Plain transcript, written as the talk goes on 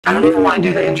I don't even want to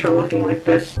do the intro looking like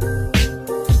this.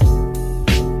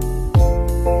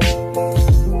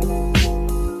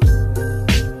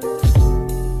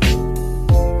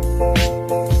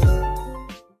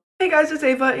 Hey guys, it's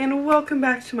Ava and welcome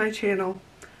back to my channel.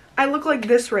 I look like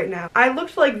this right now. I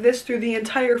looked like this through the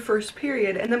entire first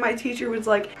period, and then my teacher was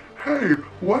like, "Hey,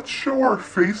 let's show our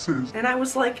faces." And I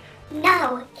was like,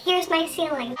 "No, here's my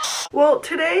ceiling." Well,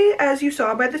 today, as you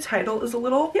saw by the title, is a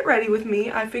little get ready with me.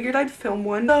 I figured I'd film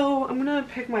one. So I'm gonna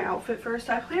pick my outfit first.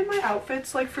 I planned my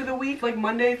outfits like for the week, like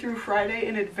Monday through Friday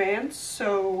in advance.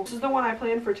 So this is the one I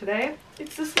planned for today.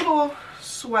 It's this little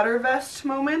sweater vest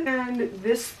moment and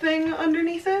this thing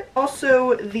underneath it.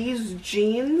 Also these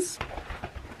jeans.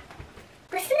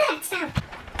 Listen to that sound.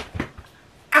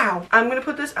 Ow. I'm gonna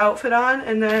put this outfit on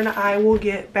and then I will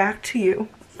get back to you.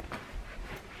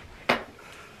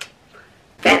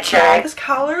 This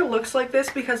collar looks like this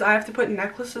because I have to put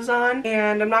necklaces on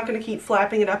and I'm not going to keep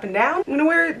flapping it up and down. I'm going to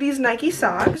wear these Nike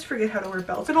socks. I just forget how to wear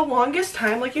belts. For the longest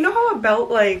time, like, you know how a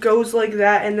belt like goes like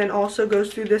that and then also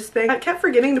goes through this thing? I kept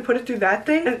forgetting to put it through that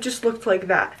thing and it just looked like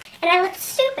that. And I looked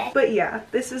stupid. But yeah,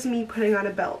 this is me putting on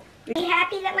a belt. Are you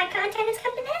happy that my content has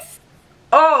come to this?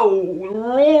 Oh,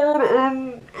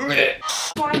 Lord.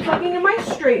 So I'm plugging in my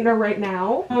straightener right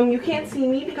now. You can't see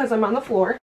me because I'm on the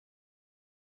floor.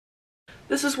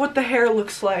 This is what the hair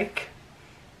looks like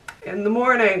in the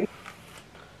morning.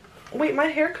 Wait, my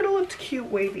hair could have looked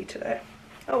cute wavy today.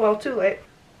 Oh well, too late.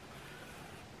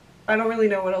 I don't really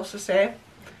know what else to say,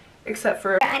 except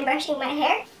for I'm brushing my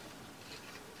hair.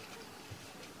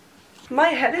 My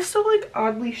head is still like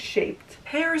oddly shaped.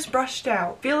 Hair is brushed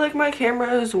out. Feel like my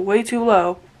camera is way too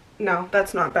low. No,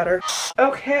 that's not better.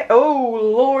 Okay, oh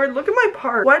Lord, look at my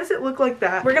part. Why does it look like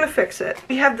that? We're gonna fix it.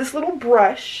 We have this little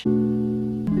brush.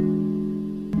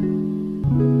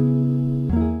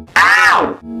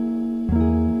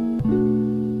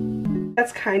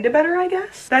 That's kind of better, I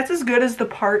guess. That's as good as the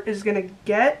part is gonna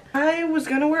get. I was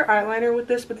gonna wear eyeliner with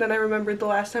this, but then I remembered the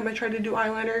last time I tried to do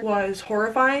eyeliner was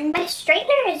horrifying. My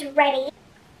straightener is ready.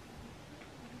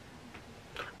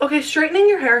 Okay, straightening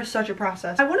your hair is such a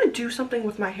process. I want to do something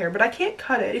with my hair, but I can't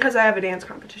cut it because I have a dance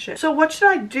competition. So what should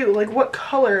I do? Like, what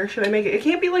color should I make it? It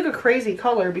can't be like a crazy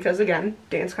color because, again,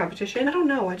 dance competition. I don't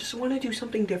know. I just want to do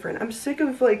something different. I'm sick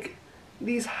of, like,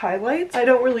 these highlights. I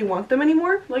don't really want them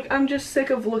anymore. Like, I'm just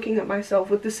sick of looking at myself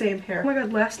with the same hair. Oh my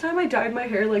god, last time I dyed my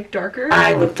hair like darker,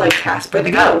 I looked like Casper the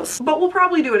Ghost. But we'll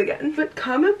probably do it again. But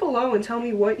comment below and tell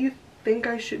me what you think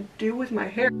I should do with my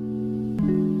hair.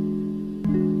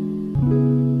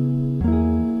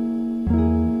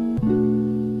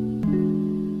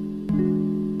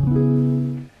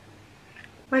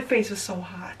 My face is so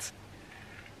hot.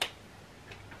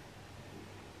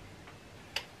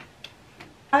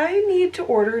 I need to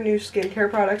order new skincare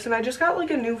products and I just got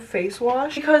like a new face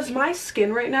wash because my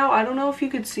skin right now, I don't know if you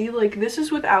could see, like this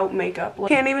is without makeup. Like,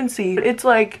 can't even see. It's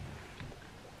like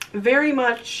very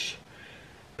much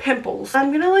pimples.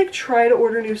 I'm gonna like try to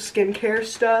order new skincare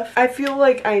stuff. I feel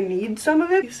like I need some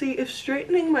of it. You see, if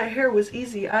straightening my hair was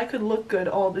easy, I could look good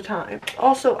all the time.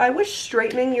 Also, I wish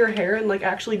straightening your hair and like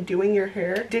actually doing your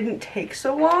hair didn't take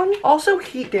so long. Also,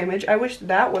 heat damage. I wish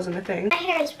that wasn't a thing. My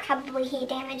hair is probably heat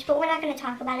damage, but we're not gonna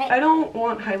talk about it. I don't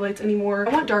want highlights anymore.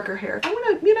 I want darker hair. I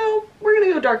wanna, you know, we're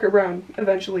gonna go darker brown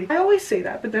eventually. I always say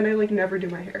that, but then I like never do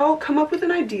my hair. I'll come up with an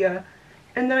idea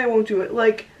and then I won't do it.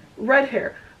 Like red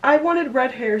hair. I wanted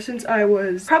red hair since I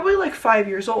was probably like 5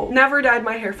 years old. Never dyed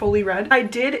my hair fully red. I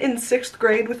did in 6th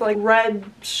grade with like red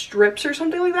strips or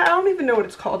something like that. I don't even know what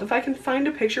it's called. If I can find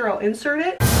a picture, I'll insert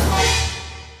it.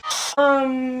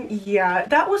 Yeah,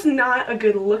 that was not a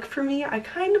good look for me. I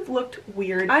kind of looked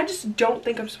weird. I just don't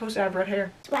think I'm supposed to have red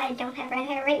hair. That's why I don't have red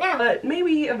hair right now. But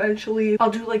maybe eventually I'll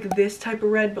do like this type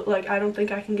of red, but like I don't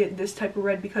think I can get this type of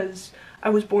red because I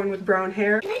was born with brown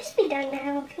hair. Can I just be done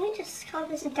now? Can we just call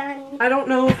this done? I don't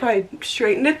know if I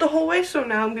straightened it the whole way, so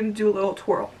now I'm gonna do a little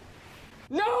twirl.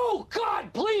 No!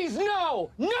 God, please, no!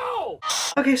 No!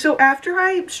 Okay, so after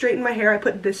I straighten my hair, I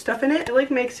put this stuff in it. It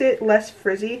like makes it less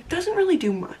frizzy. It doesn't really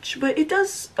do much, but it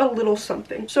does a little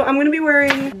something. So I'm gonna be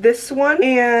wearing this one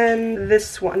and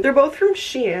this one. They're both from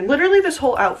Shein. Literally this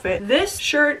whole outfit. This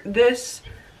shirt,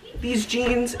 these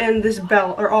jeans, and this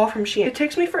belt are all from Shein. It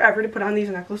takes me forever to put on these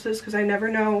necklaces because I never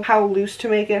know how loose to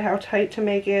make it, how tight to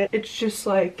make it. It's just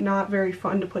like not very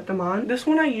fun to put them on. This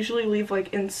one I usually leave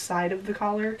like inside of the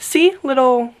collar. See?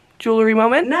 Little jewelry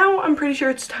moment. Now I'm pretty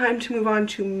sure it's time to move on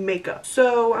to makeup.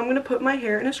 So I'm gonna put my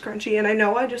hair in a scrunchie, and I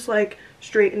know I just like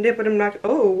straightened it, but I'm not,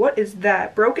 oh, what is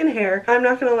that? Broken hair. I'm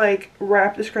not gonna like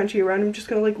wrap the scrunchie around. I'm just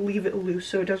gonna like leave it loose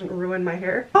so it doesn't ruin my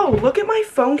hair. Oh, look at my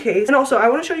phone case. And also I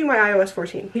want to show you my iOS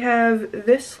 14. We have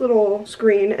this little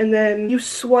screen, and then you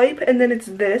swipe, and then it's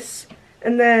this,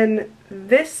 and then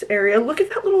this area. Look at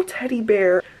that little teddy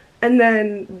bear. And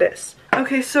then this.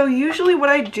 Okay, so usually what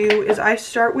I do is I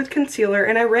start with concealer,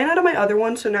 and I ran out of my other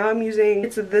one, so now I'm using,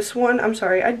 it's this one. I'm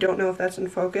sorry, I don't know if that's in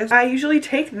focus. I usually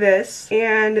take this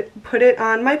and put it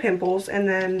on my pimples, and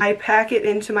then I pack it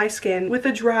into my skin with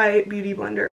a dry beauty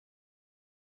blender.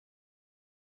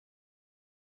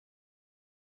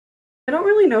 I don't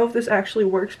really know if this actually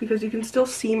works because you can still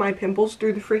see my pimples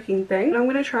through the freaking thing. I'm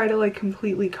gonna try to like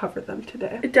completely cover them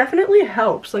today. It definitely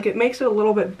helps. Like, it makes it a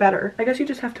little bit better. I guess you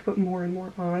just have to put more and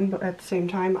more on, but at the same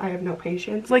time, I have no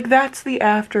patience. Like, that's the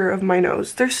after of my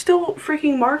nose. There's still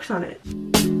freaking marks on it.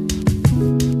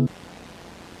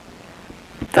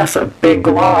 That's a big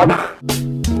glob.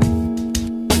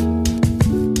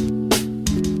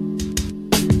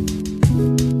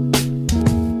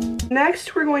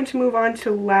 Next, we're going to move on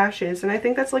to lashes, and I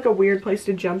think that's like a weird place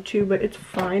to jump to, but it's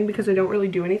fine because I don't really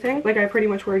do anything. Like, I pretty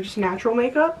much wear just natural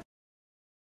makeup.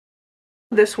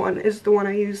 This one is the one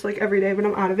I use like every day when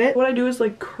I'm out of it. What I do is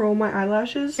like curl my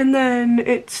eyelashes, and then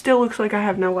it still looks like I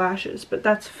have no lashes, but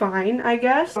that's fine, I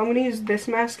guess. I'm gonna use this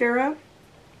mascara.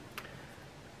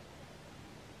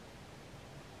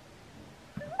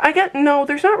 No,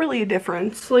 there's not really a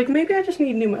difference. Like, maybe I just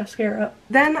need new mascara.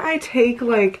 Then I take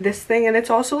like this thing, and it's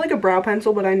also like a brow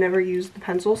pencil, but I never use the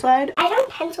pencil side. I don't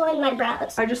pencil in my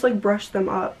brows. I just like brush them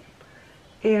up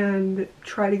and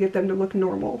try to get them to look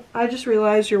normal. I just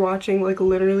realized you're watching like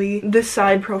literally the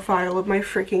side profile of my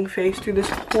freaking face through this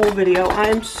whole video. I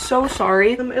am so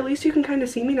sorry. At least you can kind of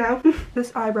see me now.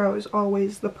 This eyebrow is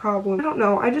always the problem. I don't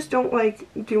know, I just don't like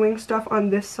doing stuff on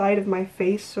this side of my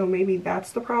face, so maybe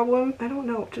that's the problem. I don't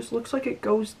know, it just looks like it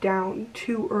goes down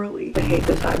too early. I hate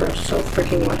this eyebrow so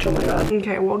freaking much, oh my god.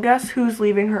 Okay, well, guess who's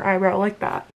leaving her eyebrow like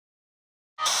that?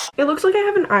 It looks like I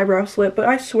have an eyebrow slit, but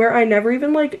I swear I never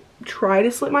even like try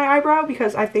to slit my eyebrow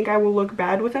because I think I will look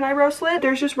bad with an eyebrow slit.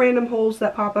 There's just random holes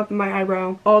that pop up in my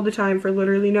eyebrow all the time for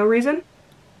literally no reason.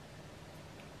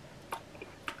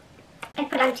 I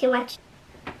put on too much.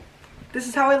 This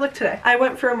is how I look today. I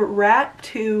went from rat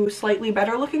to slightly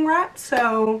better looking rat,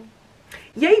 so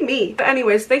yay me. But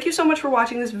anyways, thank you so much for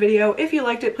watching this video. If you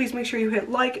liked it, please make sure you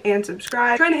hit like and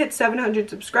subscribe. I'm trying to hit 700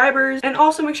 subscribers, and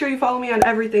also make sure you follow me on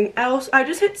everything else. I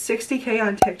just hit 60K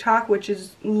on TikTok, which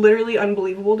is literally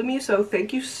unbelievable to me, so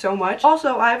thank you so much.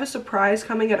 Also, I have a surprise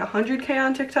coming at 100K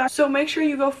on TikTok, so make sure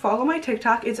you go follow my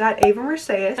TikTok. It's at Ava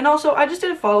Mercedes. And also, I just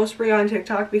did a follow spree on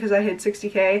TikTok because I hit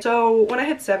 60K, so when I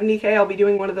hit 70K, I'll be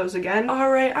doing one of those again.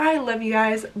 Alright, I love you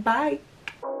guys. Bye.